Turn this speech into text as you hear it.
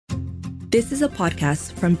This is a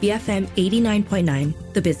podcast from BFM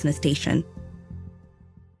 89.9, the business station.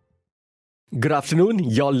 Good afternoon.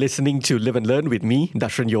 You're listening to Live and Learn with me,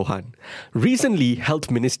 Dashran Johan. Recently,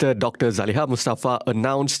 Health Minister Dr. Zaliha Mustafa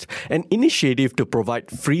announced an initiative to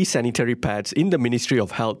provide free sanitary pads in the Ministry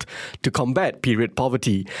of Health to combat period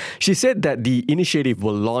poverty. She said that the initiative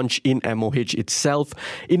will launch in MOH itself,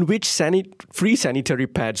 in which free sanitary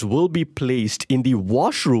pads will be placed in the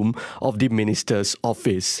washroom of the minister's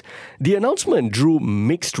office. The announcement drew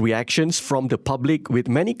mixed reactions from the public, with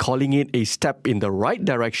many calling it a step in the right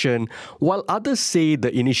direction, while others say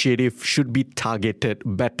the initiative should be targeted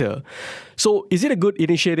better. So, is it a good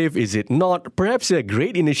initiative? Is it not? Perhaps a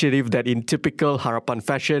great initiative that in typical Harapan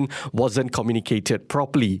fashion wasn't communicated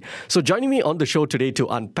properly. So, joining me on the show today to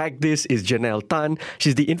unpack this is Janelle Tan.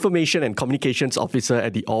 She's the Information and Communications Officer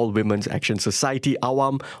at the All Women's Action Society,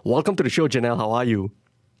 AWAM. Welcome to the show, Janelle. How are you?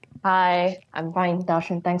 Hi, I'm fine,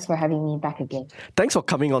 Darshan. Thanks for having me back again. Thanks for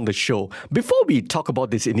coming on the show. Before we talk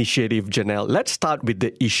about this initiative, Janelle, let's start with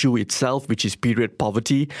the issue itself, which is period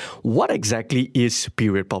poverty. What exactly is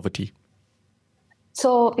period poverty?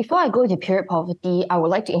 So before I go into period poverty, I would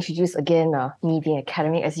like to introduce again, me being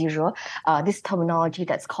academic as usual, this terminology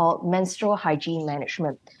that's called menstrual hygiene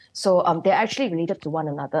management. So they're actually related to one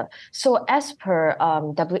another. So as per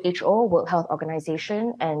WHO, World Health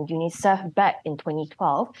Organization, and UNICEF back in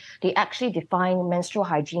 2012, they actually defined menstrual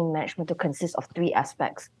hygiene management to consist of three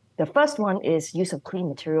aspects. The first one is use of clean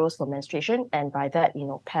materials for menstruation, and by that,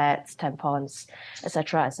 pads, tampons,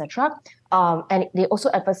 etc., etc. And they also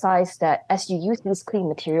emphasize that as you use these clean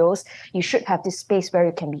materials, you should have this space where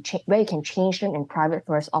you can change them in private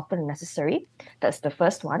for as often as necessary. That's the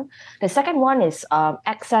first one. The second one is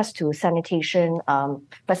access to sanitation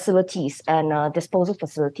facilities and disposal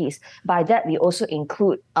facilities. By that, we also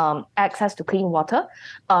include access to clean water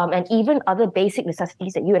and even other basic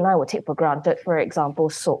necessities that you and I would take for granted. For example,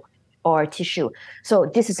 soap or tissue. So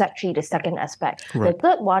this is actually the second aspect. Right. The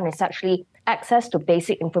third one is actually access to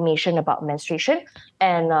basic information about menstruation,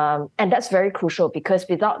 and that's very crucial, because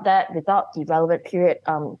without the relevant period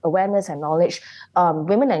awareness and knowledge,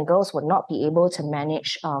 women and girls would not be able to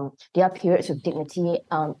manage their periods with dignity,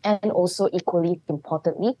 and also equally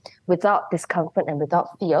importantly, without discomfort and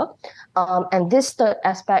without fear. And this third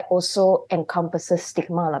aspect also encompasses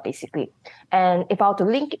stigma, basically. And if I were to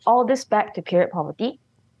link all this back to period poverty,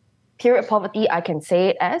 I can say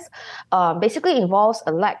it as basically involves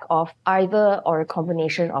a lack of either or a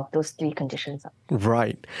combination of those three conditions.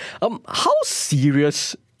 Right. How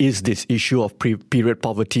serious is this issue of period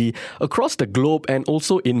poverty across the globe and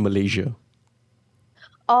also in Malaysia?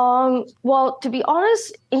 Well, to be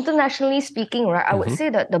honest, internationally speaking, right, I would say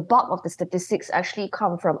that the bulk of the statistics actually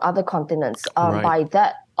come from other continents. Right. By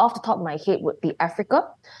that, off the top of my head, would be Africa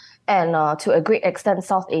and to a great extent,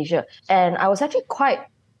 South Asia. And I was actually quite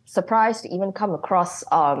surprised to even come across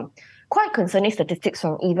quite concerning statistics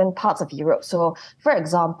from even parts of Europe. So, for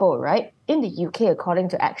example, right, in the UK, according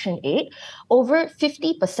to Action Aid, over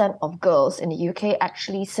 50% of girls in the UK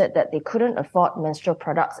actually said that they couldn't afford menstrual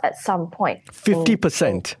products at some point.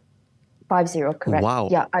 50%? 50, correct. Wow.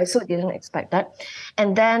 Yeah, I also didn't expect that.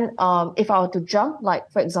 And then if I were to jump,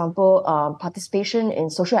 like, for example, participation in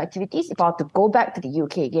social activities, if I were to go back to the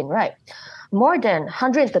UK again, right, more than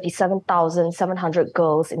 137,700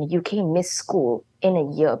 girls in the UK missed school in a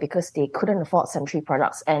year because they couldn't afford sanitary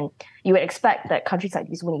products. And you would expect that countries like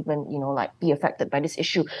these wouldn't even, be affected by this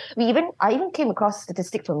issue. I even came across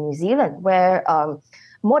statistics from New Zealand where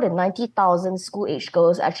more than 90,000 school-aged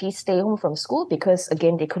girls actually stay home from school because,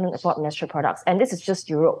 again, they couldn't afford menstrual products. And this is just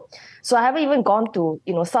Europe. So I haven't even gone to,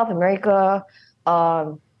 South America,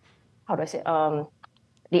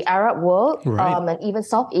 the Arab world, right, and even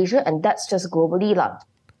South Asia, and that's just globally.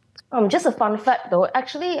 Just a fun fact though,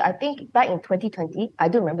 actually, I think back in 2020, I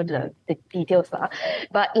don't remember the details, but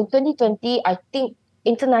in 2020, I think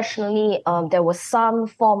internationally, there was some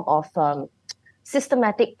form of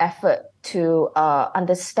systematic effort to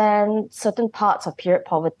understand certain parts of period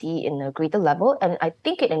poverty in a greater level. And I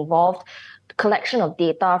think it involved collection of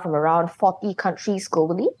data from around 40 countries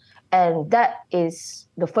globally. And that is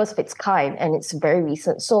the first of its kind, and it's very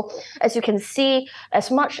recent. So as you can see, as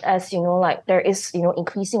much as, there is,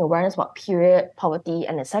 increasing awareness about period poverty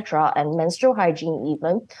and etc., and menstrual hygiene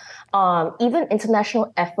even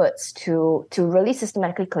international efforts to really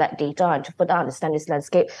systematically collect data and to further understand this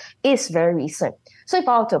landscape is very recent. So if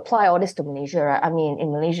I were to apply all this to Malaysia, right,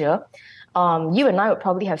 in Malaysia, you and I would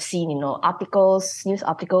probably have seen, news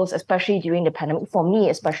articles, especially during the pandemic. For me,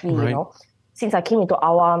 especially, right, since I came into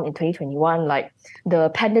AWAM in 2021, like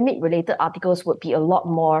the pandemic-related articles would be a lot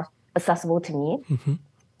more accessible to me. Mm-hmm.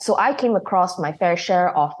 So I came across my fair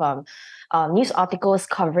share of news articles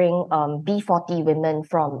covering B40 women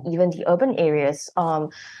from even the urban areas,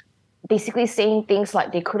 basically saying things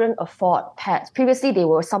like they couldn't afford pets. Previously, they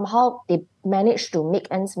managed to make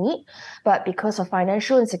ends meet, but because of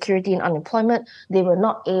financial insecurity and unemployment, they were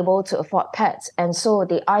not able to afford pets. And so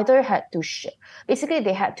they either had to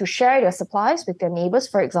they had to share their supplies with their neighbors,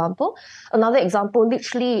 for example. Another example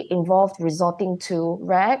literally involved resorting to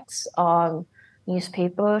rags,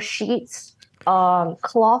 newspaper sheets,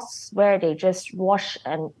 cloths where they just wash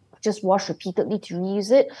repeatedly to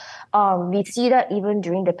reuse it. We see that even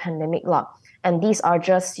during the pandemic, and these are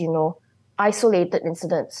just, isolated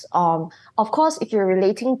incidents. Of course, if you're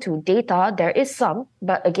relating to data, there is some,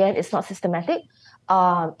 but again, it's not systematic.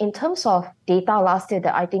 In terms of data last year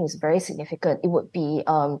that I think is very significant, it would be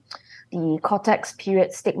the Cortex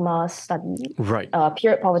Period Stigma Study, right?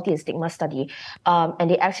 Period Poverty and Stigma Study, and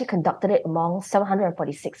they actually conducted it among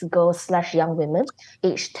 746 girls/young women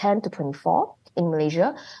aged 10 to 24 in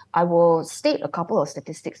Malaysia. I will state a couple of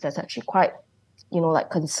statistics that's actually quite,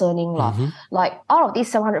 concerning. Mm-hmm. Like out of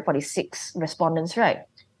these 746 respondents, right,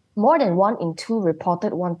 more than 1 in 2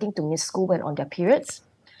 reported wanting to miss school when on their periods.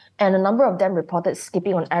 And a number of them reported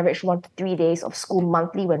skipping on average 1 to 3 days of school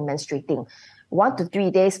monthly when menstruating. 1 to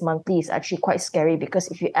 3 days monthly is actually quite scary because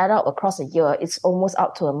if you add out across a year, it's almost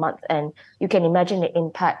up to a month. And you can imagine the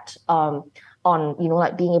impact on,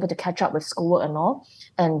 being able to catch up with schoolwork and all.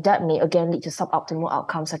 And that may again lead to suboptimal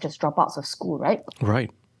outcomes such as dropouts of school, right?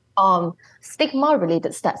 Right.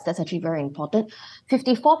 Stigma-related stats, that's actually very important.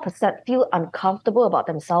 54% feel uncomfortable about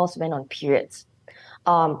themselves when on periods.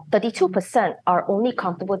 32% are only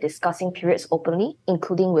comfortable discussing periods openly,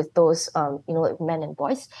 including with those, men and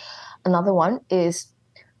boys. Another one is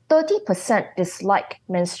 30% dislike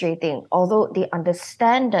menstruating, although they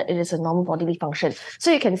understand that it is a normal bodily function.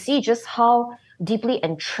 So you can see just how deeply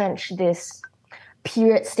entrenched this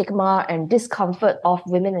period stigma and discomfort of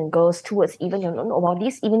women and girls towards even about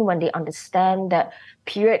this, even when they understand that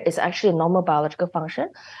period is actually a normal biological function.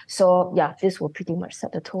 So yeah, this will pretty much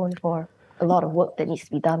set the tone for a lot of work that needs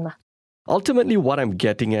to be done. Ultimately, what I'm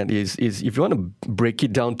getting at is if you want to break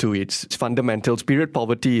it down to its fundamentals, period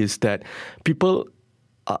poverty is that people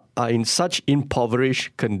are in such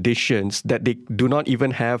impoverished conditions that they do not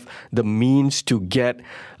even have the means to get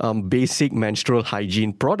basic menstrual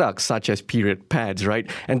hygiene products such as period pads, right?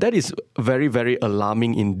 And that is very, very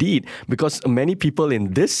alarming indeed, because many people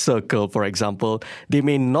in this circle, for example, they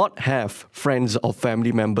may not have friends or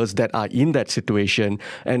family members that are in that situation.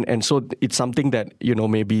 And so it's something that,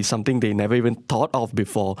 maybe something they never even thought of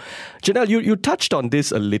before. Janelle, you touched on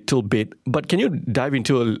this a little bit, but can you dive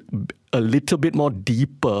into a little bit more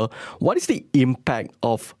deeper? What is the impact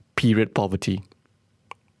of period poverty?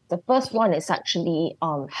 The first one is actually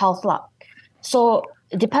health. So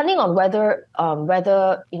depending on whether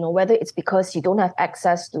it's because you don't have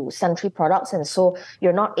access to sanitary products and so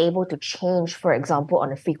you're not able to change, for example,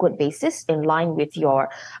 on a frequent basis in line with your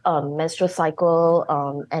menstrual cycle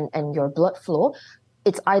and your blood flow,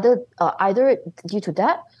 it's either due to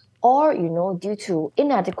that, or due to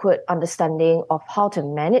inadequate understanding of how to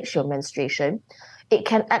manage your menstruation. It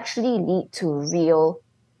can actually lead to real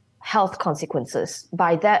health consequences.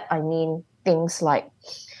 By that, I mean things like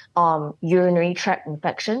urinary tract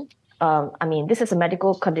infection. This is a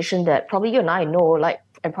medical condition that probably you and I know,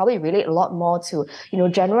 and probably relate a lot more to,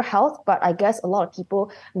 general health. But I guess a lot of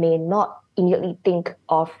people may not immediately think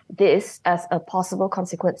of this as a possible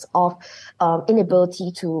consequence of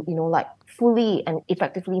inability to, fully and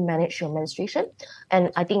effectively manage your menstruation.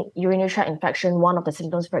 And I think urinary tract infection, one of the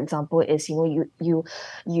symptoms, for example, is you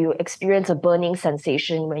experience a burning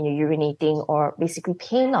sensation when you're urinating, or basically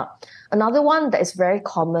pain. Another one that is very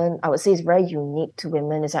common, I would say is very unique to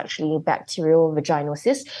women, is actually bacterial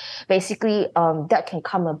vaginosis. Basically, that can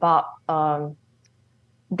come about. That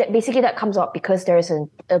comes out because there's a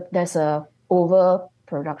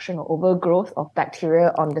overproduction or overgrowth of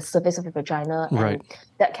bacteria on the surface of the vagina, right, and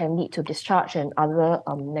that can lead to discharge and other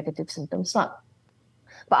negative symptoms. But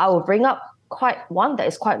I will bring up one that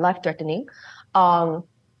is quite life-threatening.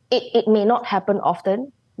 It may not happen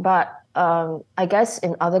often, but I guess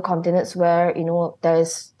in other continents where there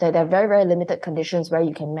are very, very limited conditions where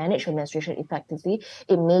you can manage your menstruation effectively,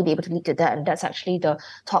 it may be able to lead to that, and that's actually the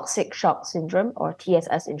toxic shock syndrome, or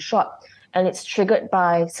TSS in short. And it's triggered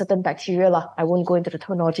by certain bacteria. I won't go into the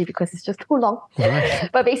terminology because it's just too long. Right.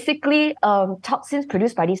 But basically, toxins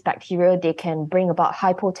produced by these bacteria, they can bring about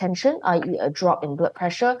hypotension, i.e. a drop in blood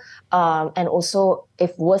pressure, and also,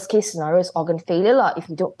 if worst case scenario, is organ failure if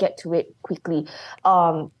you don't get to it quickly.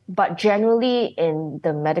 But generally, in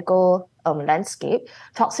the medical landscape,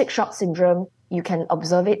 toxic shock syndrome you can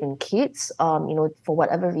observe it in kids, for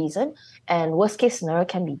whatever reason. And worst case scenario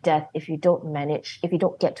can be death if you don't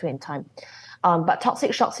get to it in time. But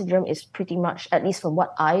toxic shock syndrome is pretty much, at least from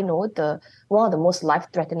what I know, one of the most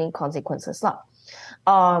life-threatening consequences.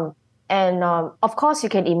 Of course, you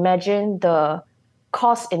can imagine the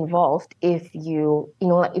cost involved if you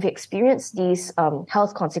experience these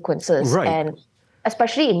health consequences, right. and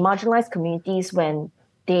especially in marginalized communities when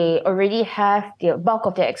they already have the bulk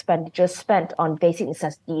of their expenditures spent on basic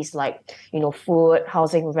necessities like, food,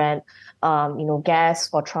 housing, rent, gas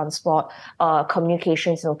for transport,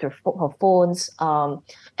 communications, through phones,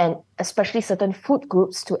 and especially certain food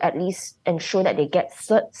groups to at least ensure that they get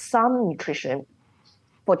some nutrition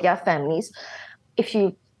for their families. If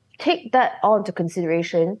you take that all into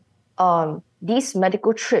consideration, these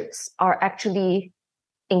medical trips are actually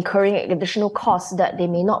incurring additional costs that they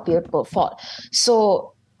may not be able to afford.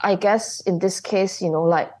 So I guess in this case,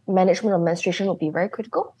 management of menstruation will be very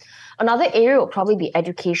critical. Another area will probably be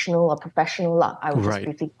educational or professional. I will just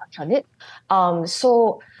briefly touch on it.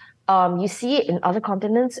 You see it in other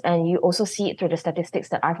continents, and you also see it through the statistics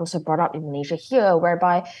that I've also brought up in Malaysia here,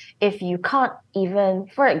 whereby if you can't even,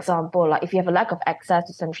 for example, like if you have a lack of access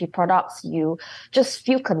to sanitary products, you just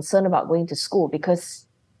feel concerned about going to school because,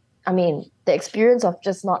 the experience of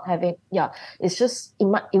just not having,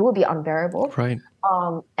 it will be unbearable. Right.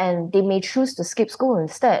 And they may choose to skip school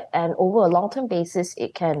instead. And over a long-term basis,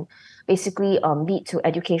 it can basically lead to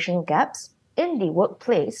educational gaps in the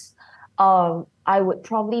workplace. I would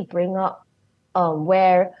probably bring up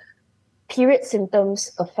where period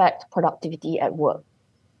symptoms affect productivity at work.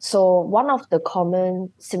 So one of the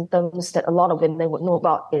common symptoms that a lot of women would know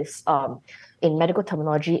about is, in medical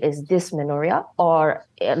terminology, is dysmenorrhea, or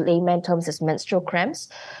in layman terms is menstrual cramps.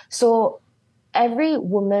 So every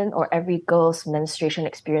woman or every girl's menstruation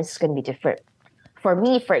experience is going to be different. For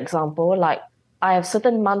me, for example, like I have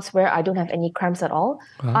certain months where I don't have any cramps at all.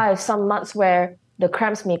 I have some months where the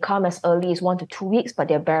cramps may come as early as 1 to 2 weeks, but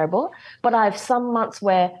they're bearable. But I have some months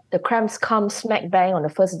where the cramps come smack bang on the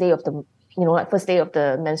first day of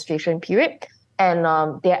the menstruation period,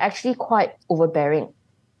 and they're actually quite overbearing.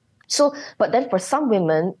 So, but then for some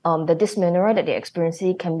women, the dysmenorrhea that they're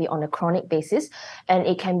experiencing can be on a chronic basis, and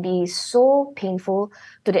it can be so painful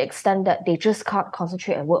to the extent that they just can't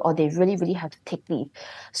concentrate at work, or they really, really have to take leave.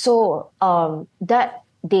 So that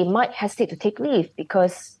they might hesitate to take leave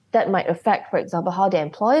because that might affect, for example, how their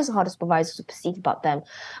employers or how the supervisors perceive about them,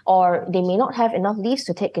 or they may not have enough leaves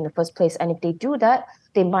to take in the first place. And if they do that,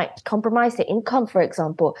 they might compromise their income, for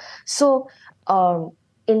example. So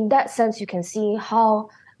in that sense, you can see how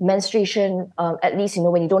menstruation, at least,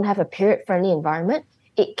 when you don't have a period-friendly environment,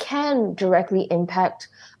 it can directly impact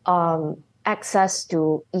access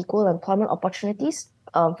to equal employment opportunities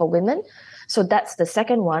for women. So that's the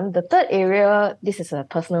second one. The third area, this is a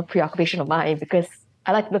personal preoccupation of mine because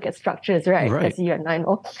I like to look at structures, right? As you and I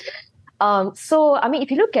know. So, if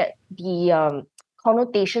you look at the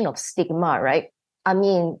connotation of stigma, right?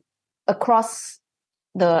 Across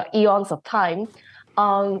the eons of time,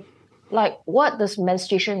 what does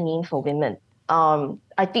menstruation mean for women?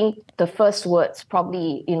 I think the first words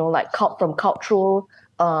probably, from cultural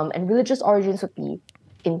and religious origins would be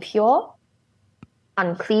impure,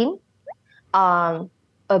 unclean, a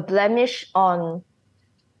blemish on,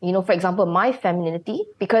 for example, my femininity,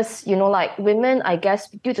 because, women, I guess,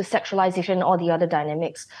 due to sexualization and all the other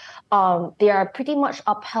dynamics, they are pretty much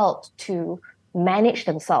upheld to manage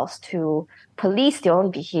themselves, to police their own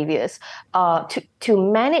behaviors,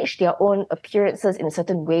 to manage their own appearances in a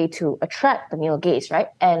certain way to attract the male gaze, right?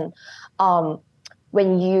 And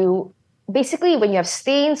when you have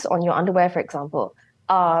stains on your underwear, for example,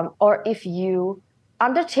 or if you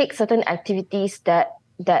undertake certain activities that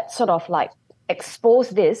sort of like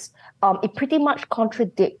expose this, it pretty much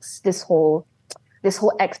contradicts this whole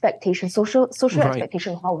expectation, social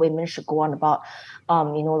expectation of how women should go on about,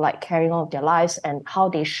 carrying on with their lives and how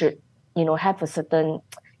they should, have a certain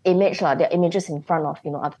image, their images in front of,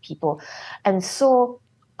 other people. And so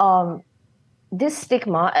this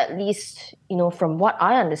stigma, at least, from what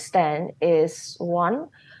I understand, is one,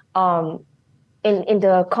 in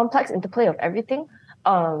the complex interplay of everything,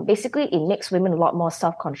 basically it makes women a lot more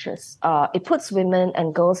self-conscious. It puts women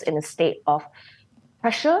and girls in a state of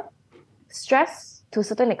pressure, stress to a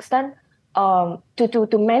certain extent,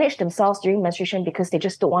 to manage themselves during menstruation because they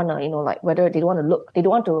just don't want to, whether they don't want to look, they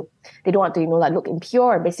don't want to, look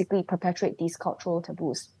impure, and basically perpetuate these cultural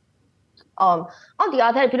taboos. On the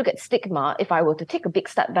other hand, if you look at stigma, if I were to take a big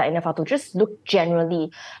step back and if I were to just look generally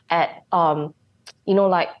at,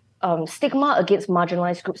 stigma against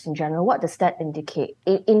marginalized groups in general, what does that indicate?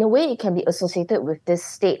 In a way, it can be associated with this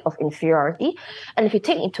state of inferiority. And if you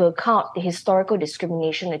take into account the historical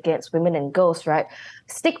discrimination against women and girls, right,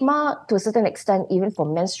 stigma to a certain extent, even for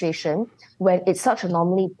menstruation, when it's such a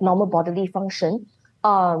normal bodily function,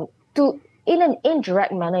 in an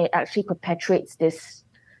indirect manner, it actually perpetuates this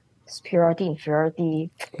superiority,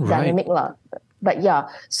 inferiority dynamic. But yeah,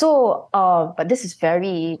 so, but this is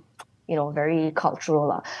very, very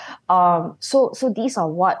cultural. So these are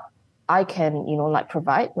what I can,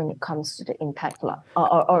 provide when it comes to the impact,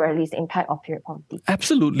 or at least the impact of period poverty.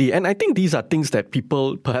 Absolutely. And I think these are things that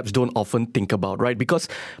people perhaps don't often think about, right? Because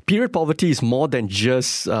period poverty is more than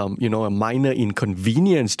just, a minor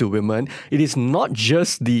inconvenience to women. It is not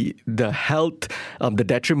just the health, the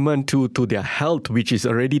detriment to their health, which is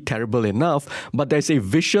already terrible enough, but there's a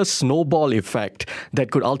vicious snowball effect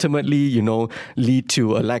that could ultimately, lead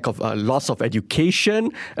to a lack of loss of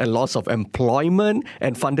education, a loss of employment,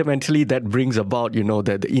 and fundamentally that brings about,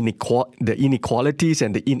 the inequalities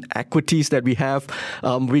and the inequities that we have,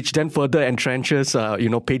 which then further entrenches,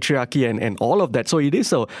 patriarchy and all of that. So it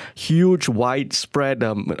is a huge, widespread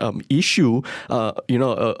issue,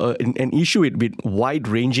 an issue with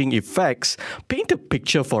wide-ranging effects. Paint a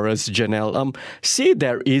picture for us, Janelle. Say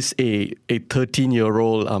there is a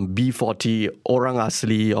 13-year-old B40 Orang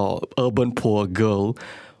Asli or urban poor girl.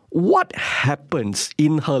 What happens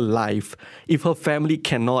in her life if her family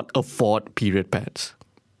cannot afford period pads?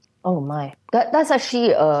 Oh my, that's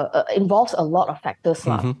actually involves a lot of factors.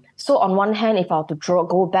 So on one hand, if I were to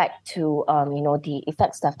go back to the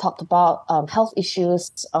effects that I've talked about, health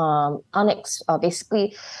issues,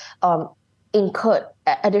 basically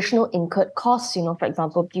additional incurred costs, for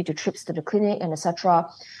example, due to trips to the clinic and etc.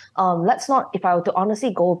 If I were to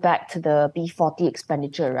honestly go back to the B40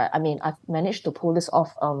 expenditure, right? I mean, I've managed to pull this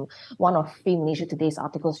off one of Free Malaysia Today's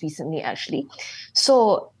articles recently, actually.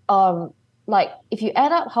 So, if you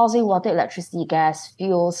add up housing, water, electricity, gas,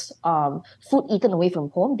 fuels, food eaten away from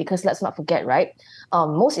home, because let's not forget, right?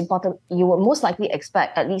 Most important, you would most likely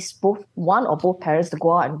expect at least one or both parents to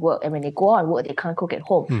go out and work. And when they go out and work, they can't cook at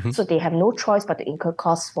home. So they have no choice but to incur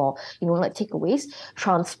costs for, takeaways,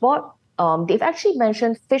 transport. They've actually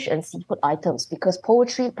mentioned fish and seafood items because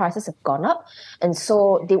poultry prices have gone up. And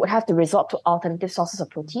so they would have to resort to alternative sources of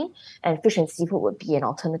protein, and fish and seafood would be an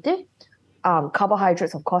alternative.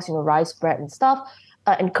 Carbohydrates, of course, rice, bread and stuff,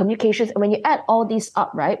 and communications. And when you add all these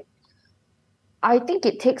up, right, I think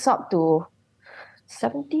it takes up to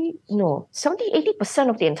 80%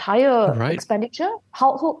 of the entire expenditure,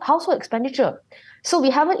 household expenditure. So we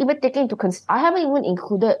haven't even taken into I haven't even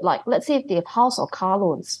included, let's say if they have house or car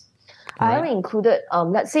loans. I haven't included,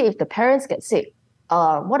 let's say if the parents get sick,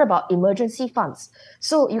 what about emergency funds?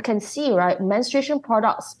 So you can see, right, menstruation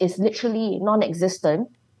products is literally non-existent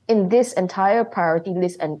in this entire priority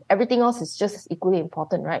list, and everything else is just as equally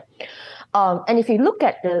important, right? And if you look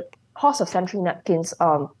at the cost of sanitary napkins,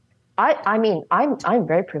 I'm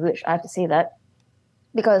very privileged, I have to say that,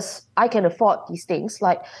 because I can afford these things.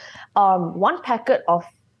 One packet of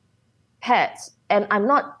pads, and I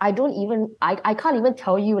can't even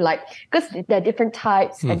tell you, because there are different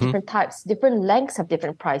types and different types, different lengths have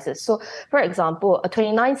different prices. So, for example, a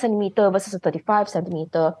 29 centimeter versus a 35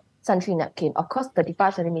 centimeter sanitary napkin. Of course,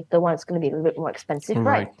 35 centimeter one is going to be a little bit more expensive,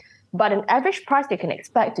 right? But an average price they can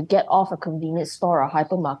expect to get off a convenience store or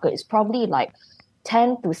hypermarket is probably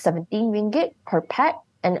 10 to 17 ringgit per pack.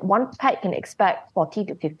 And one pack can expect 40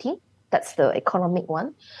 to 50. That's the economic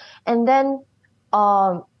one. And then,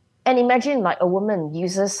 and imagine a woman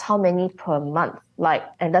uses how many per month?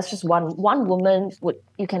 And that's just one woman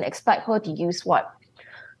you can expect her to use what?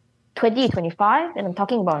 20, 25, and I'm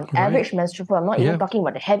talking about an average menstrual flow. I'm not even talking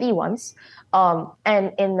about the heavy ones.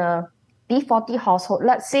 And in a B40 household,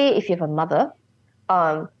 let's say if you have a mother,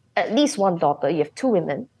 at least one daughter, you have two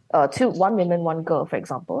women, one girl, for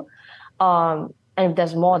example. And if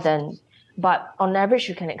there's more, but on average,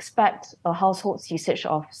 you can expect a household's usage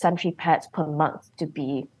of sanitary pads per month to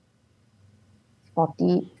be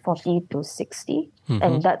 40 to 60.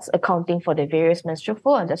 And that's accounting for the various menstrual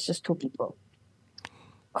flow, and that's just two people.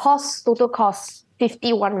 Total cost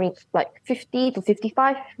 50 to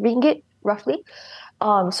 55 ringgit roughly.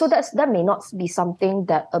 So that may not be something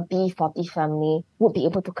that a B40 family would be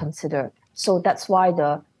able to consider. So that's why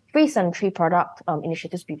the free sanitary product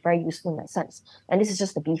initiatives be very useful in that sense. And this is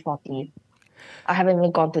just the B40. I haven't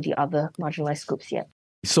even gone to the other marginalized groups yet.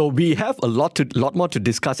 So we have a lot more to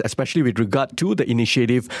discuss, especially with regard to the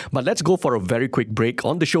initiative. But let's go for a very quick break.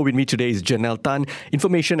 On the show with me today is Janelle Tan,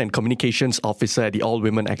 Information and Communications Officer at the All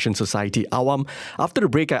Women Action Society, AWAM. After the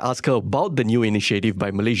break, I ask her about the new initiative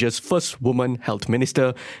by Malaysia's first woman health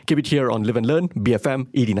minister. Keep it here on Live and Learn, BFM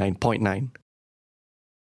 89.9.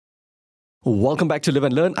 Welcome back to Live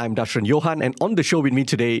and Learn. I'm Dashran Johan, and on the show with me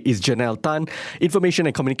today is Janelle Tan, Information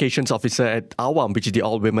and Communications Officer at AWAM, which is the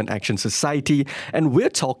All Women Action Society, and we're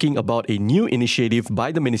talking about a new initiative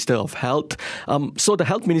by the Minister of Health. So the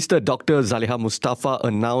Health Minister, Dr. Zaliha Mustafa,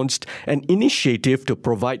 announced an initiative to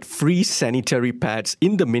provide free sanitary pads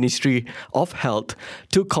in the Ministry of Health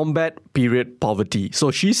to combat period poverty. So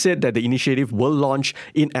she said that the initiative will launch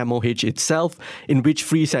in MOH itself, in which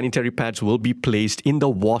free sanitary pads will be placed in the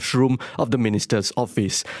washroom of the Minister's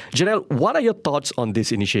office. Janelle, what are your thoughts on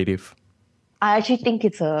this initiative? I actually think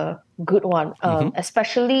it's a good one,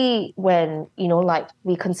 especially when,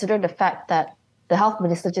 we consider the fact that the health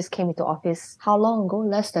minister just came into office. How long ago?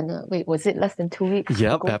 Was it less than 2 weeks?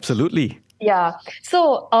 Yep, ago? Absolutely. Yeah.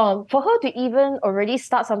 So for her to even already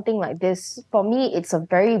start something like this, for me, it's a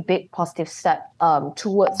very big positive step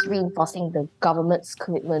towards reinforcing the government's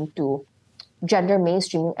commitment to gender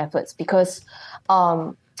mainstreaming efforts, because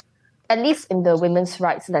at least in the women's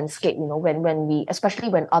rights landscape, especially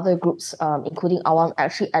when other groups, including AWAM,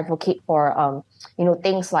 actually advocate for,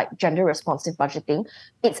 things like gender responsive budgeting,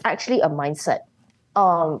 it's actually a mindset.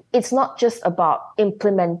 It's not just about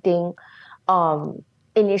implementing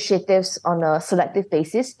initiatives on a selective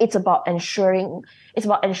basis. It's about ensuring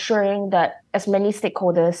that as many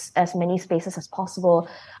stakeholders, as many spaces as possible,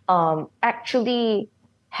 actually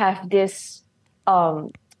have this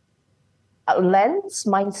lens,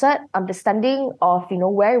 mindset, understanding of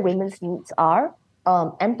where women's needs are,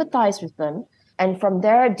 empathize with them, and from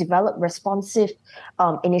there develop responsive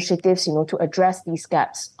initiatives to address these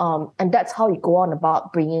gaps. And that's how you go on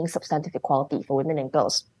about bringing substantive equality for women and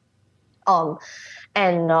girls.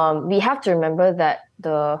 We have to remember that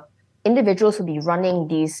the individuals who will be running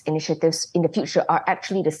these initiatives in the future are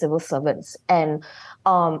actually the civil servants. And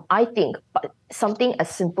I think something as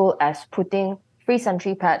simple as putting free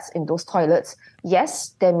sanitary pads in those toilets,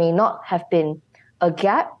 yes, there may not have been a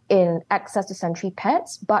gap in access to sanitary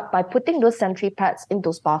pads, but by putting those sanitary pads in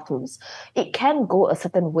those bathrooms, it can go a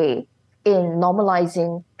certain way in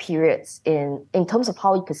normalizing periods in terms of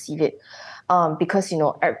how we perceive it. Because,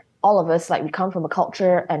 all of us, we come from a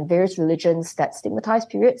culture and various religions that stigmatize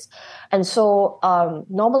periods. And so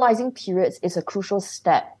normalizing periods is a crucial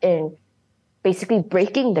step in basically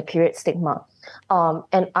breaking the period stigma.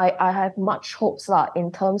 And I have much hopes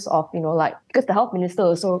in terms of, because the health minister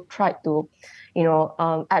also tried to,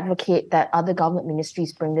 advocate that other government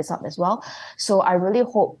ministries bring this up as well. So I really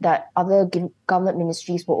hope that other government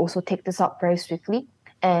ministries will also take this up very swiftly.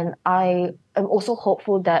 And I am also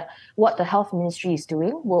hopeful that what the health ministry is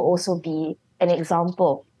doing will also be an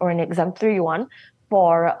example or an exemplary one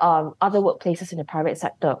for other workplaces in the private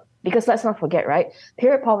sector. Because let's not forget, right?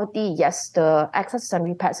 Period poverty, yes, the access to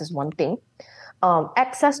sanitary pads is one thing.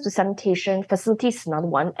 Access to sanitation facilities is another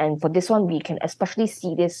one. And for this one, we can especially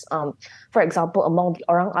see this, for example, among the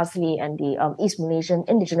Orang Asli and the East Malaysian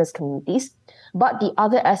indigenous communities. But the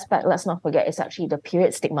other aspect, let's not forget, is actually the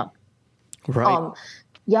period stigma. Right.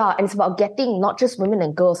 And it's about getting not just women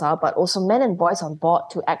and girls, but also men and boys on board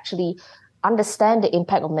to actually understand the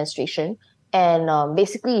impact of menstruation and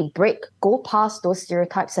basically go past those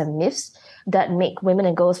stereotypes and myths that make women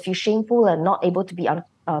and girls feel shameful and not able to be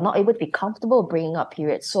comfortable bringing up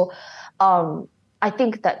periods. So I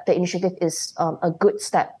think that the initiative is a good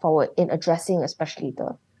step forward in addressing especially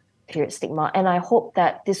the period stigma. And I hope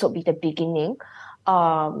that this will be the beginning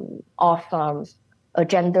of a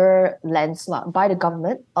gender lens by the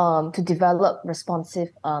government to develop responsive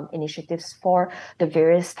initiatives for the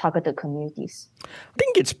various targeted communities. I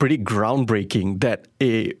think it's pretty groundbreaking that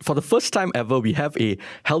for the first time ever, we have a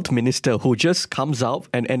health minister who just comes out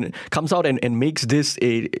and makes this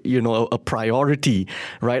a priority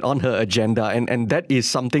right on her agenda, and that is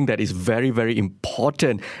something that is very, very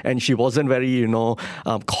important. And she wasn't very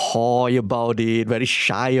coy about it, very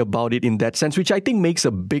shy about it in that sense, which I think makes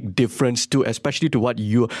a big difference too, especially to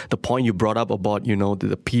the point you brought up about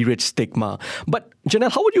the period stigma. But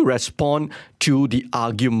Janelle, how would you respond to the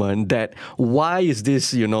argument that why is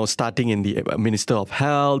this, starting in the Minister of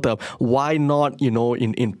Health? Why not,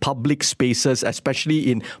 in public spaces,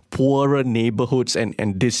 especially in poorer neighborhoods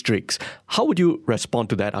and districts? How would you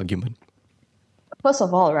respond to that argument? First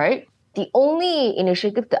of all, right, the only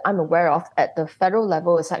initiative that I'm aware of at the federal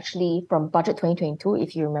level is actually from Budget 2022,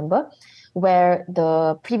 if you remember, where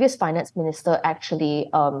the previous finance minister actually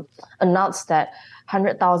announced that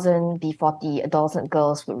 100,000 B40 adolescent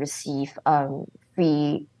girls would receive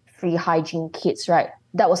free hygiene kits, right?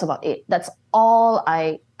 That was about it. That's all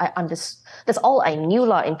I understood. That's all I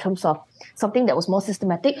knew in terms of something that was more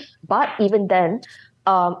systematic. But even then,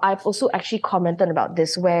 I've also actually commented about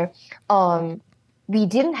this where we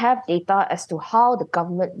didn't have data as to how the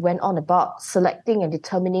government went on about selecting and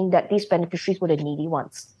determining that these beneficiaries were the needy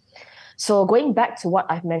ones. So going back to what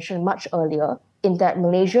I've mentioned much earlier, in that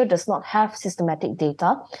Malaysia does not have systematic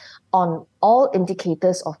data on all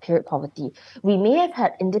indicators of period poverty. We may have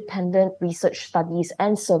had independent research studies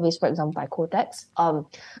and surveys, for example, by Cotex,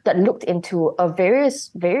 that looked into a various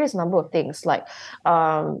number of things like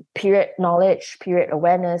period knowledge, period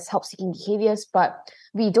awareness, help-seeking behaviors, but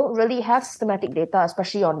we don't really have systematic data,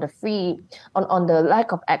 especially on the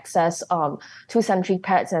lack of access to sanitary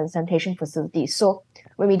pads and sanitation facilities. So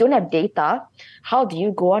when we don't have data, how do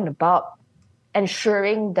you go on about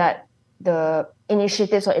ensuring that the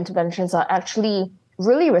initiatives or interventions are actually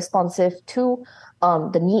really responsive to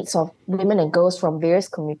the needs of women and girls from various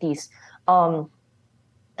communities? And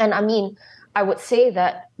I mean, I would say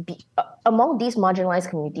that among these marginalized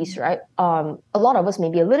communities, right, a lot of us may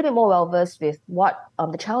be a little bit more well-versed with what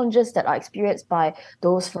the challenges that are experienced by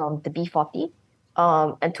those from the B40,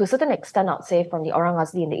 and to a certain extent, I'd say from the Orang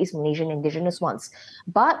Asli and the East Malaysian indigenous ones.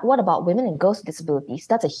 But what about women and girls with disabilities?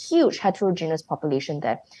 That's a huge heterogeneous population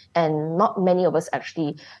there. And not many of us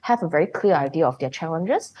actually have a very clear idea of their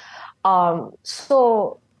challenges.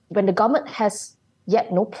 So when the government has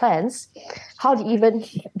yet no plans, how do you even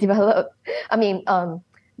develop? I mean,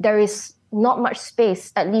 there is not much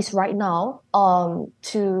space, at least right now,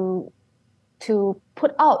 to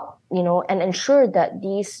put out, and ensure that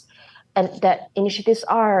that initiatives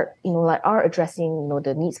are addressing,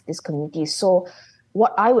 the needs of this community. So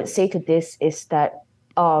what I would say to this is that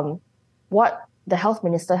what the health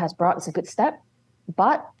minister has brought is a good step,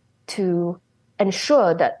 but to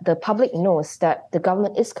ensure that the public knows that the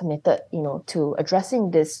government is committed, to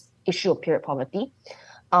addressing this issue of period poverty,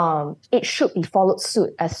 it should be followed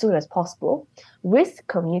suit as soon as possible with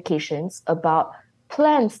communications about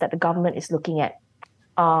plans that the government is looking at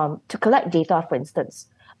to collect data, for instance,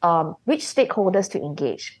 which stakeholders to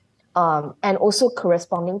engage, and also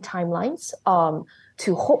corresponding timelines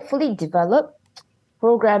to hopefully develop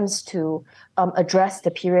programs to address the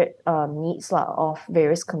period needs of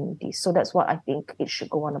various communities. So that's what I think it should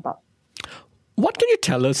go on about. What can you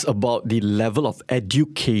tell us about the level of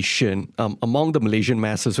education among the Malaysian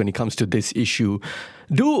masses when it comes to this issue?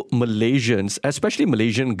 Do Malaysians, especially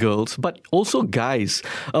Malaysian girls, but also guys,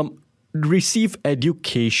 receive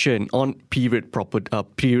education on period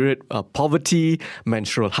poverty,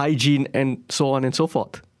 menstrual hygiene, and so on and so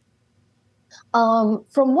forth?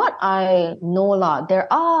 From what I know, there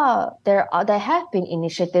have been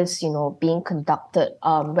initiatives, being conducted,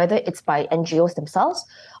 whether it's by NGOs themselves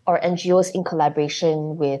or NGOs in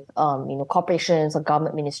collaboration with, corporations or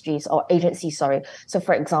government ministries or agencies. Sorry. So,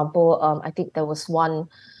 for example, I think there was one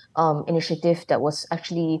initiative that was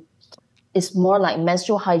actually is more like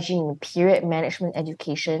menstrual hygiene and period management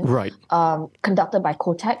education, right? Conducted by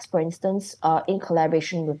Cotex, for instance, in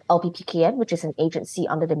collaboration with LPPKM, which is an agency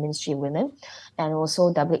under the Ministry of Women, and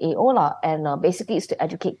also WAOLA. And basically, it's to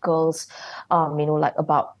educate girls,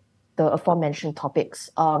 about the aforementioned topics.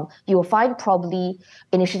 You will find probably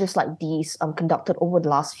initiatives like these conducted over the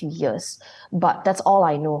last few years, but that's all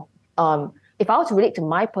I know. If I were to relate to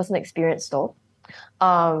my personal experience, though,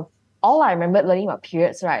 all I remember learning about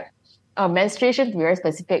periods, right? Menstruation, to be very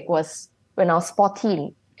specific, was when I was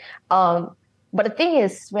 14. But the thing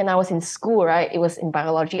is, when I was in school, right, it was in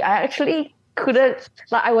biology. I actually couldn't,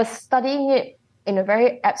 I was studying it in a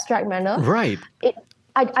very abstract manner. Right.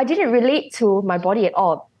 I didn't relate to my body at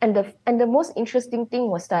all. And the most interesting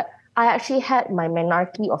thing was that I actually had my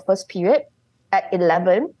menarche or first period at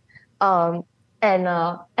 11. And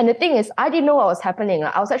the thing is, I didn't know what was happening.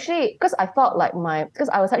 I was actually, because I felt like because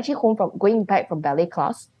I was actually going back from ballet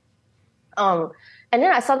class. And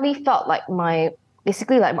then I suddenly felt like my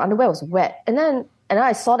underwear was wet. And then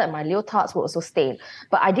I saw that my leotards were also stained.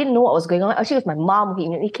 But I didn't know what was going on. Actually, it was my mom who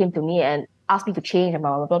immediately came to me and asked me to change and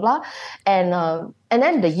blah, blah, blah, blah. And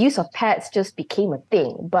then the use of pads just became a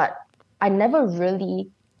thing. But I never really,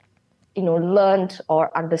 learned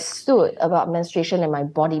or understood about menstruation and my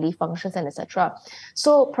bodily functions and etc.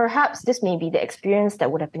 So perhaps this may be the experience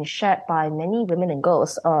that would have been shared by many women and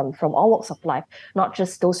girls from all walks of life, not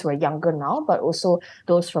just those who are younger now, but also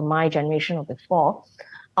those from my generation or before.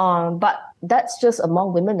 But that's just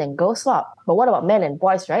among women and girls lah. But what about men and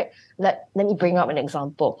boys, right? Let me bring up an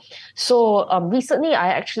example. So recently I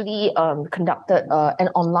actually conducted an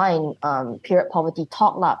online period poverty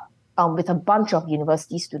talk lah, with a bunch of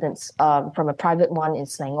university students from a private one in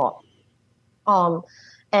Selangor.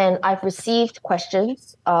 And I've received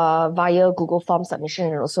questions via Google Form submission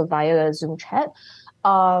and also via Zoom chat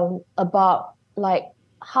about like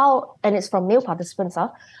how, and it's from male participants,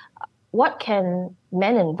 what can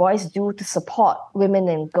men and boys do to support women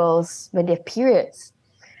and girls when they have periods?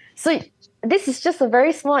 So this is just a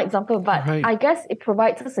very small example, but Right. I guess it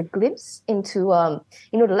provides us a glimpse into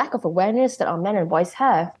the lack of awareness that our men and boys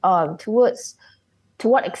have towards to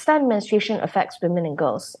what extent menstruation affects women and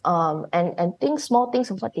girls, and small things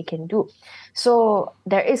of what they can do. So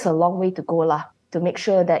there is a long way to go lah, to make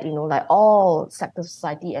sure that like all sectors of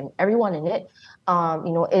society and everyone in it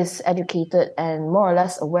is educated and more or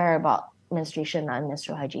less aware about menstruation and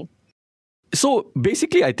menstrual hygiene. So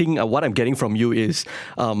basically, I think what I'm getting from you is,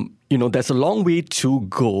 there's a long way to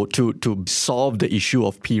go to solve the issue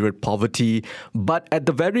of period poverty. But at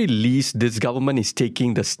the very least, this government is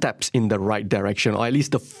taking the steps in the right direction, or at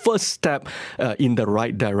least the first step in the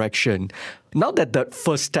right direction. Now that the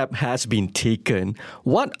first step has been taken,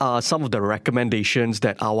 what are some of the recommendations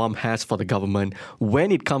that Awam has for the government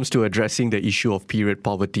when it comes to addressing the issue of period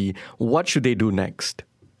poverty? What should they do next?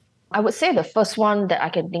 I would say the first one that I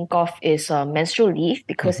can think of is menstrual leave,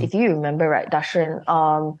 because if you remember, right, Darshan,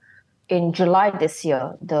 in July this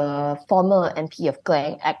year, the former MP of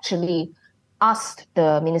Klang actually asked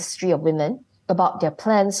the Ministry of Women about their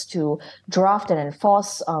plans to draft and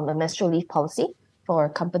enforce a menstrual leave policy for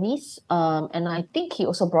companies. And I think he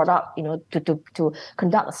also brought up, to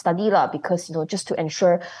conduct a study lah, because, just to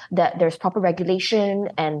ensure that there's proper regulation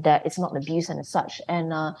and that it's not abused and as such.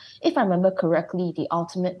 And if I remember correctly, the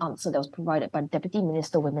ultimate answer that was provided by the Deputy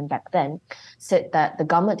Minister of Women back then said that the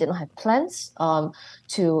government did not have plans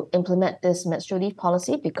to implement this menstrual leave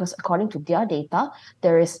policy because according to their data,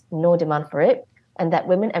 there is no demand for it, and that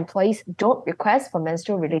women employees don't request for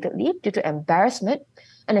menstrual-related leave due to embarrassment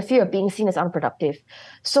and a fear of being seen as unproductive.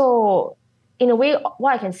 So in a way,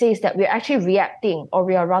 what I can say is that we're actually reacting, or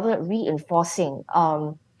we are rather reinforcing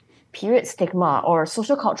period stigma or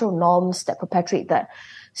social cultural norms that perpetuate that.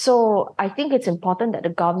 So I think it's important that the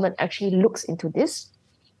government actually looks into this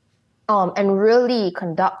and really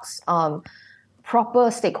conducts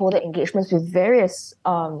proper stakeholder engagements with various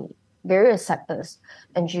sectors,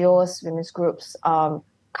 NGOs, women's groups,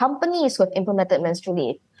 companies who have implemented menstrual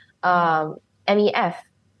leave, MEF,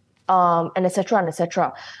 and etc. and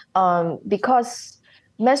etc. Because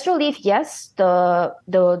menstrual leave, yes, the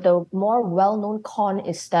more well-known con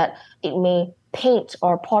is that it may paint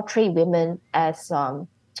or portray women as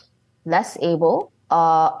less able,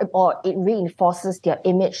 or it reinforces their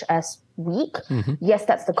image as weak. Yes,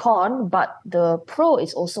 that's the con, but the pro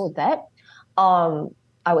is also that.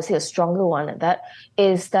 I would say a stronger one at that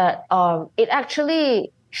is that it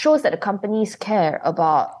actually shows that the companies care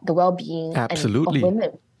about the well-being of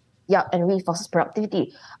women. Yeah, and reinforces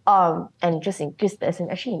productivity. And just in case there's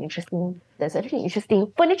actually an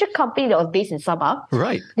interesting furniture company that was based in Sabah.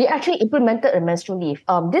 Right. They actually implemented a menstrual leave.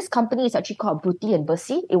 This company is actually called Bruti and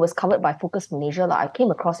Bersi. It was covered by Focus Malaysia. I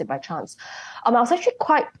came across it by chance. I was actually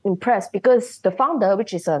quite impressed because the founder,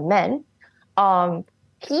 which is a man,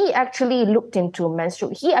 he actually looked into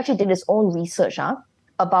he actually did his own research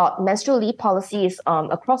about menstrual leave policies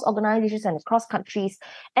across organizations and across countries.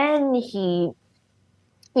 And he,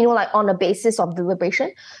 on a basis of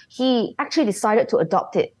deliberation, he actually decided to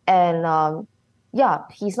adopt it. And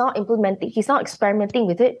he's not experimenting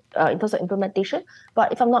with it in terms of implementation.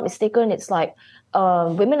 But if I'm not mistaken, it's like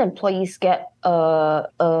women employees get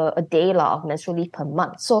a day of menstrual leave per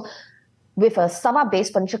month. So with a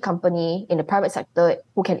Sabah-based furniture company in the private sector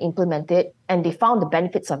who can implement it, and they found the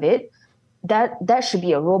benefits of it, that should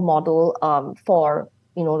be a role model for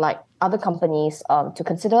other companies to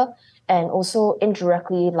consider, and also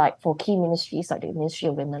indirectly for key ministries like the Ministry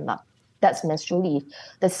of Women. That's menstrual leave.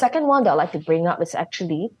 The second one that I'd like to bring up is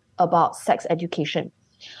actually about sex education.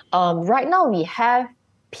 Right now we have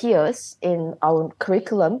peers in our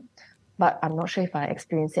curriculum, but I'm not sure if I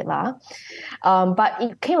experienced it. But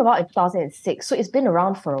it came about in 2006, so it's been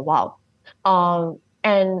around for a while.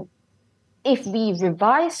 And if we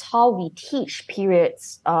revise how we teach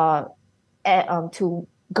periods to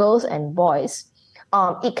girls and boys,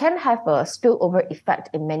 it can have a spillover effect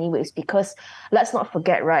in many ways, because let's not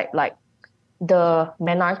forget, right, the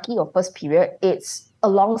menarche or first period, it's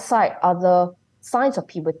alongside other signs of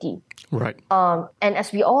puberty. Right. And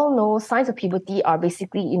as we all know, signs of puberty are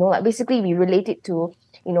basically, basically we relate it to,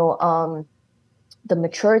 the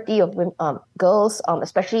maturity of girls,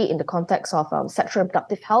 especially in the context of sexual and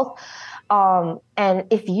reproductive health. And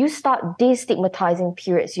if you start destigmatizing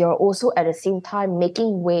periods, you're also at the same time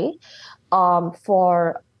making way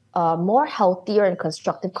for more healthier and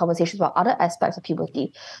constructive conversations about other aspects of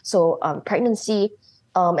puberty. So pregnancy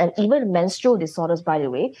and even menstrual disorders, by the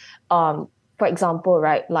way. For example,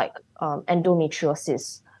 right, like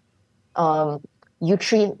endometriosis,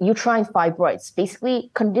 uterine fibroids,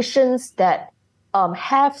 basically conditions that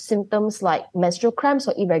have symptoms like menstrual cramps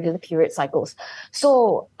or irregular period cycles.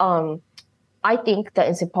 So I think that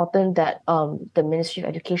it's important that the Ministry of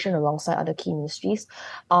Education, alongside other key ministries,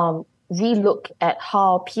 relook at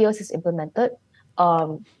how PIERS is implemented,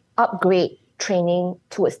 upgrade training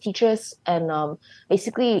towards teachers, and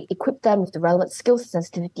basically equip them with the relevant skills and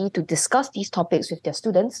sensitivity to discuss these topics with their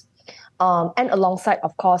students, and alongside,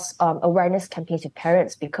 of course, awareness campaigns with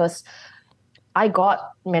parents, because I had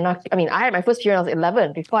my first period when I was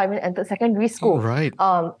 11 before I even entered secondary school. Right.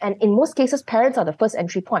 And in most cases, parents are the first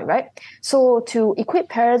entry point, right? So to equip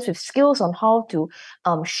parents with skills on how to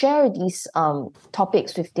share these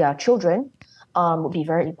topics with their children would be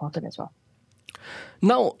very important as well.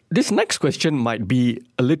 Now, this next question might be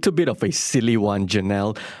a little bit of a silly one,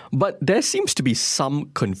 Janelle, but there seems to be some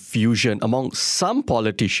confusion among some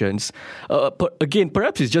politicians. Again,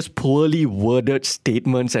 perhaps it's just poorly worded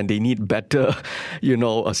statements and they need better,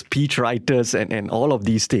 speech writers and all of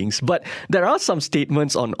these things. But there are some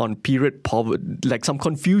statements on period poverty, like some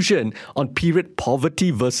confusion on period poverty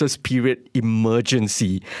versus period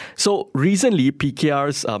emergency. So recently,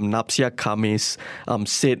 PKR's Napsia Kamis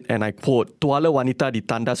said, and I quote, "Tuala wanita di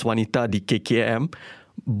tandas wanita di KKM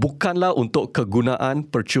bukanlah untuk kegunaan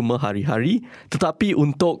percuma hari-hari, tetapi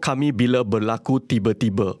untuk kami bila berlaku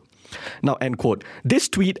tiba-tiba." Now, end quote. This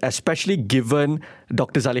tweet, especially given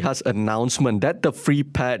Dr. Zaliha's announcement that the free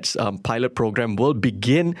pads pilot program will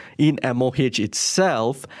begin in MOH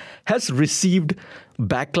itself, has received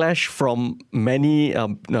backlash from many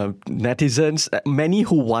netizens, many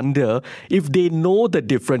who wonder if they know the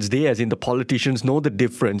difference, they as in the politicians know the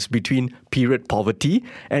difference between period poverty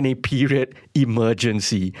and a period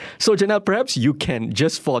emergency. So Janelle, perhaps you can,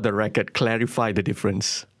 just for the record, clarify the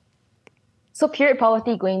difference. So period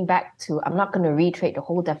poverty, going back to, I'm not going to reiterate the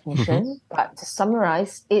whole definition, but to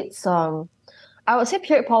summarize, it's, I would say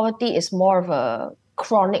period poverty is more of a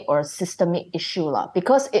chronic or systemic issue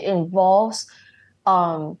because it involves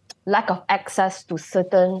lack of access to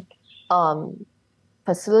certain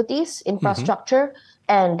facilities, infrastructure,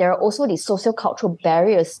 and there are also these socio-cultural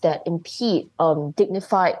barriers that impede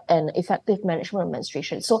dignified and effective management of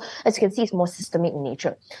menstruation. So as you can see, it's more systemic in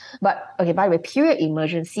nature. But okay, by the way, period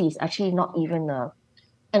emergency is actually not even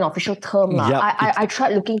an official term. Yep. I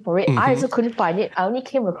tried looking for it. I also couldn't find it. I only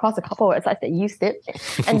came across a couple of websites that used it.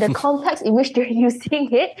 And the context in which they're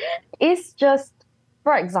using it is just,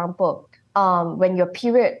 for example, when your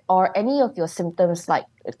period or any of your symptoms like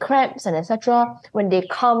cramps and etc., when they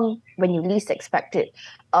come when you least expect it,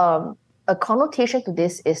 a connotation to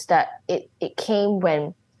this is that it came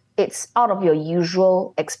when it's out of your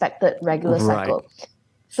usual expected regular cycle.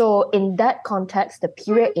 So in that context, the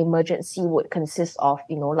period emergency would consist of,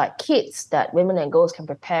 like kits that women and girls can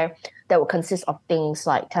prepare that would consist of things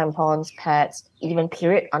like tampons, pads, even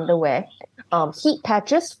period underwear, heat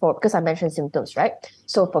patches because I mentioned symptoms, right?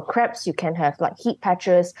 So for cramps, you can have like heat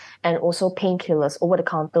patches and also painkillers,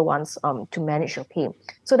 over-the-counter ones to manage your pain.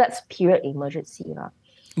 So that's period emergency.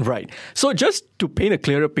 Right. So just to paint a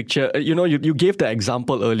clearer picture, you gave the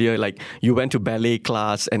example earlier, like you went to ballet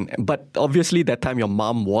class, but obviously that time your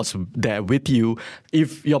mom was there with you.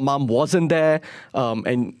 If your mom wasn't there,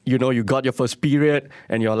 and you got your first period,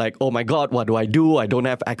 and you're like, oh my God, what do? I don't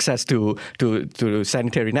have access to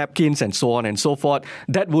sanitary napkins and so on and so forth.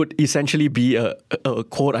 That would essentially be a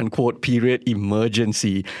quote unquote period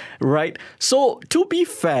emergency, right? So to be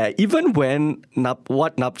fair, even when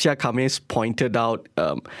what Napsia Kamis pointed out,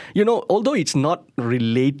 although it's not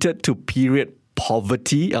related to period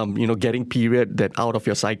poverty, getting period that out of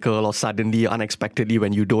your cycle or suddenly, unexpectedly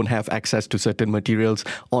when you don't have access to certain materials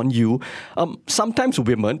on you, sometimes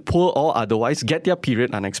women, poor or otherwise, get their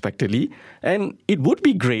period unexpectedly. And it would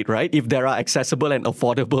be great, right, if there are accessible and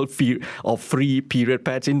affordable free period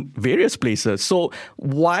pads in various places. So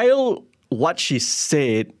while what she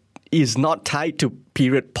said is not tied to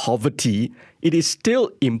period poverty, it is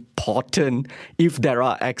still important if there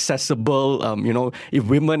are accessible, if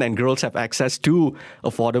women and girls have access to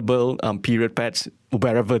affordable period pads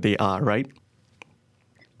wherever they are, right?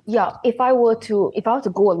 Yeah, if I were to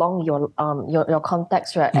go along your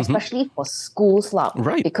context, right, especially for schools,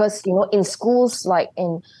 right? Because in schools, like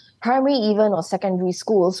in primary even or secondary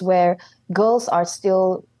schools where girls are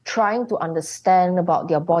still trying to understand about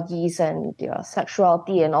their bodies and their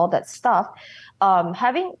sexuality and all that stuff,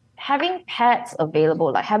 having pads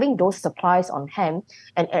available, like having those supplies on hand,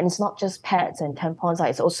 and it's not just pads and tampons,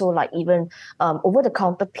 it's also like even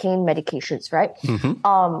over-the-counter pain medications, right?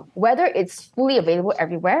 Whether it's fully available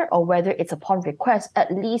everywhere or whether it's upon request,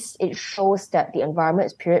 at least it shows that the environment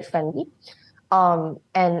is period friendly. And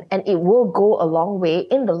it will go a long way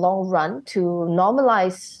in the long run to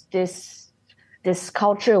normalize this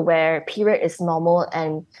culture where period is normal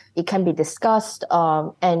and it can be discussed,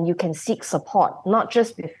 and you can seek support, not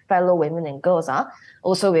just with fellow women and girls,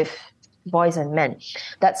 also with boys and men.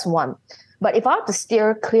 That's one. But if I were to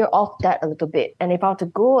steer clear off that a little bit, and if I were to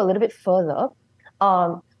go a little bit further,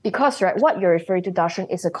 because right, what you're referring to, Darshan,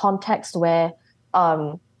 is a context where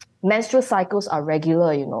menstrual cycles are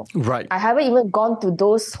regular, Right. I haven't even gone to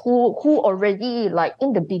those who already, like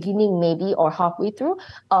in the beginning maybe or halfway through,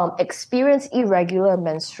 experience irregular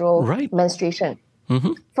menstruation.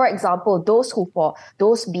 For example, those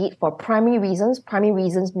be it for primary reasons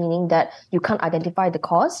meaning that you can't identify the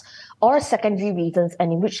cause, or secondary reasons,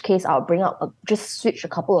 and in which case I'll bring up, just switch a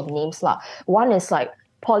couple of names. One is like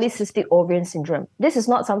polycystic ovarian syndrome. This is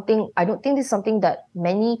not something, I don't think this is something that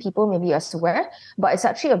many people may be aware, but it's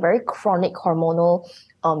actually a very chronic hormonal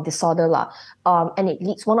disorder. And it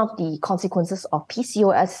leads, one of the consequences of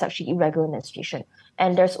PCOS is actually irregular menstruation.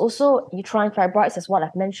 And there's also uterine fibroids, as what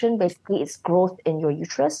I've mentioned. Basically, it's growth in your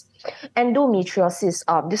uterus.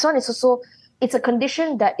 Endometriosis. This one is also, it's a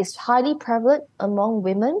condition that is highly prevalent among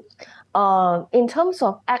women. In terms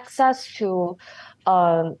of access to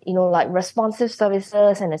like responsive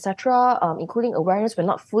services and etc., including awareness, we're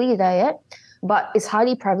not fully there yet, but it's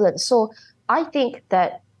highly prevalent. So I think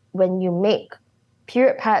that when you make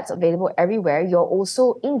period pads available everywhere, you're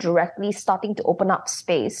also indirectly starting to open up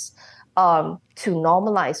space to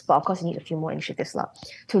normalize, but of course you need a few more initiatives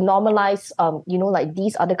to normalize, like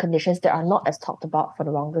these other conditions that are not as talked about for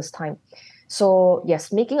the longest time. So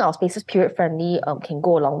yes, making our spaces period friendly can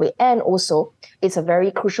go a long way. And also it's a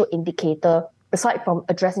very crucial indicator. Aside from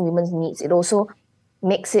addressing women's needs, it also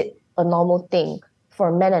makes it a normal thing for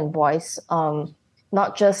men and boys,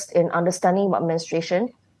 not just in understanding about menstruation,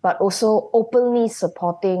 but also openly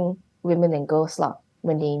supporting women and girls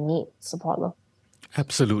when they need support.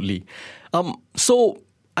 Absolutely. So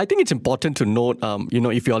I think it's important to note,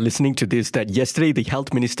 if you're listening to this, that yesterday the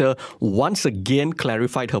health minister once again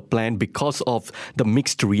clarified her plan because of the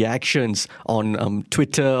mixed reactions on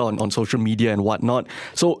Twitter, on social media and whatnot.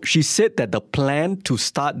 So she said that the plan to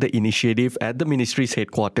start the initiative at the ministry's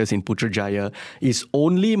headquarters in Putrajaya is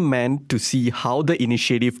only meant to see how the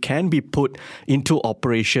initiative can be put into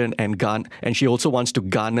operation, and she also wants to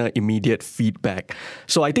garner immediate feedback.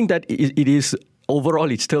 So I think that it is,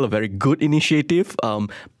 overall, it's still a very good initiative.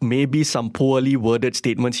 Maybe some poorly worded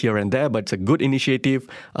statements here and there, but it's a good initiative.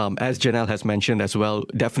 As Janelle has mentioned as well,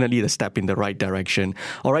 definitely the step in the right direction.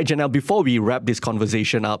 All right, Janelle, before we wrap this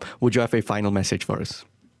conversation up, would you have a final message for us?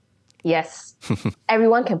 Yes.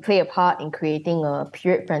 Everyone can play a part in creating a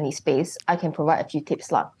period-friendly space. I can provide a few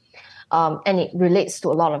tips. And it relates to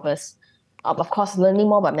a lot of us. Of course, learning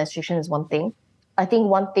more about menstruation is one thing. I think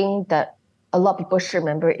one thing that a lot of people should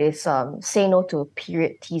remember is say no to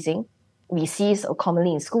period teasing. We see it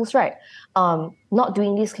commonly in schools, right? Not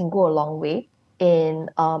doing this can go a long way in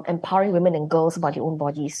empowering women and girls about their own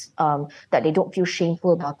bodies, that they don't feel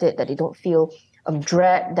shameful about it, that they don't feel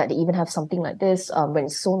dread that they even have something like this when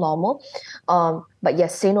it's so normal. But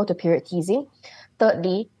yes, say no to period teasing.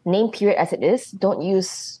 Thirdly, name period as it is. Don't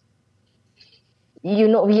use...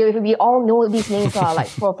 we all know these names are like,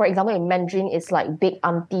 for example, in Mandarin, it's like big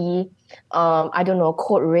auntie,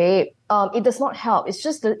 code rape. It does not help. It's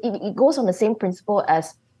just it goes on the same principle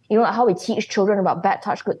as, how we teach children about bad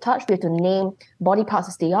touch, good touch. We have to name body parts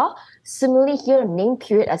as they are. Similarly here, name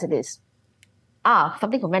period as it is.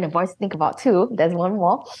 Something for men and boys to think about too. There's one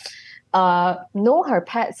more. Know her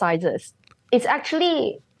pad sizes. It's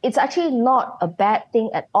actually not a bad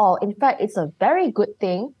thing at all. In fact, it's a very good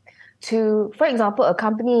thing to, for example,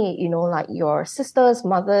 accompany, like your sisters,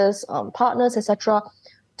 mothers, partners, etc.,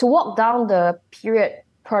 to walk down the period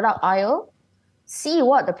product aisle, see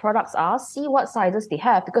what the products are, see what sizes they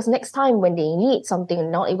have, because next time when they need something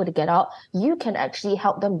and not able to get out, you can actually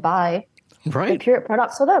help them buy the period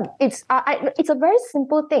products for them. It's a very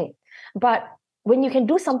simple thing, but when you can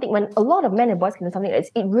do something, when a lot of men and boys can do something,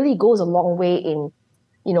 it really goes a long way in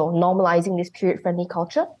normalizing this period-friendly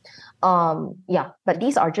culture. But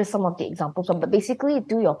these are just some of the examples. But basically,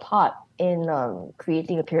 do your part in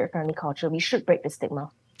creating a period-friendly culture. We should break the stigma.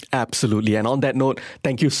 Absolutely. And on that note,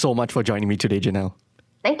 thank you so much for joining me today, Janelle.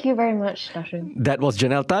 Thank you very much, Darshan. That was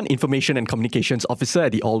Janelle Tan, Information and Communications Officer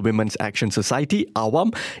at the All Women's Action Society,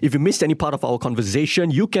 AWAM. If you missed any part of our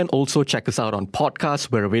conversation, you can also check us out on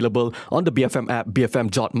podcasts. We're available on the BFM app,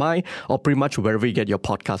 bfm.my, or pretty much wherever you get your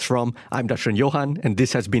podcasts from. I'm Darshan Johan, and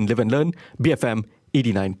this has been Live and Learn, BFM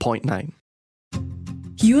 89.9.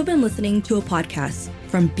 You have been listening to a podcast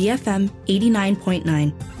from BFM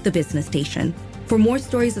 89.9, the business station. For more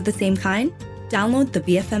stories of the same kind, download the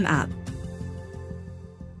BFM app.